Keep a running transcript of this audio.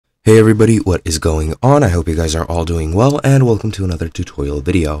Hey everybody, what is going on? I hope you guys are all doing well, and welcome to another tutorial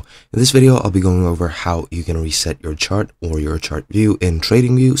video. In this video, I'll be going over how you can reset your chart or your chart view in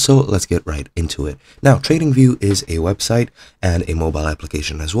Tradingview, so let's get right into it. Now, Tradingview is a website and a mobile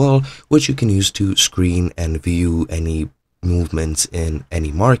application as well, which you can use to screen and view any movements in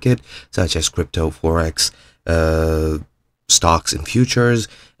any market, such as crypto, forex, stocks and futures,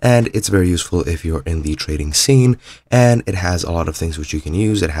 and it's very useful if you're in the trading scene, and it has a lot of things which you can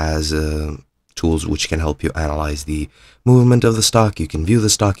use. It has tools which can help you analyze the movement of the stock. You can view the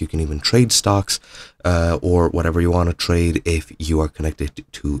stock, you can even trade stocks or whatever you want to trade if you are connected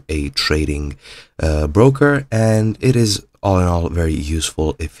to a trading broker, and it is all in all very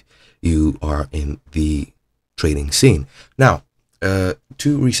useful if you are in the trading scene. Now,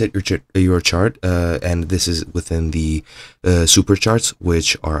 to reset your chart, and this is within the super charts,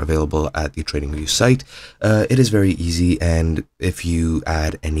 which are available at the Tradingview site. It is very easy, and if you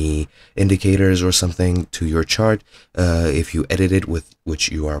add any indicators or something to your chart, if you edit it, with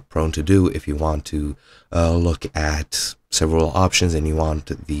which you are prone to do, if you want to look at several options and you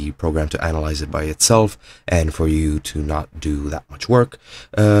want the program to analyze it by itself and for you to not do that much work,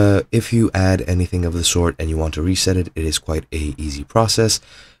 if you add anything of the sort and you want to reset it, it is quite a easy process.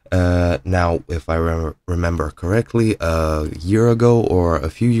 Now, if I remember correctly, a year ago or a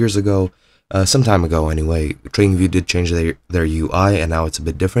few years ago, some time ago anyway, Tradingview did change their UI, and now it's a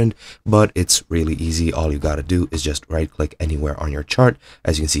bit different, but it's really easy. All you gotta do is just right click anywhere on your chart.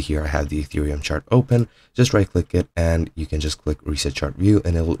 As you can see here, I have the Ethereum chart open. Just right click it and you can just click reset chart view,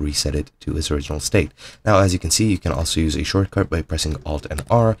 and it will reset it to its original state. Now, as you can see, you can also use a shortcut by pressing Alt and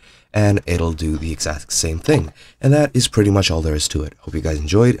R, and it'll do the exact same thing. And that is pretty much all there is to it. Hope you guys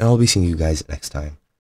enjoyed, and I'll be seeing you guys next time.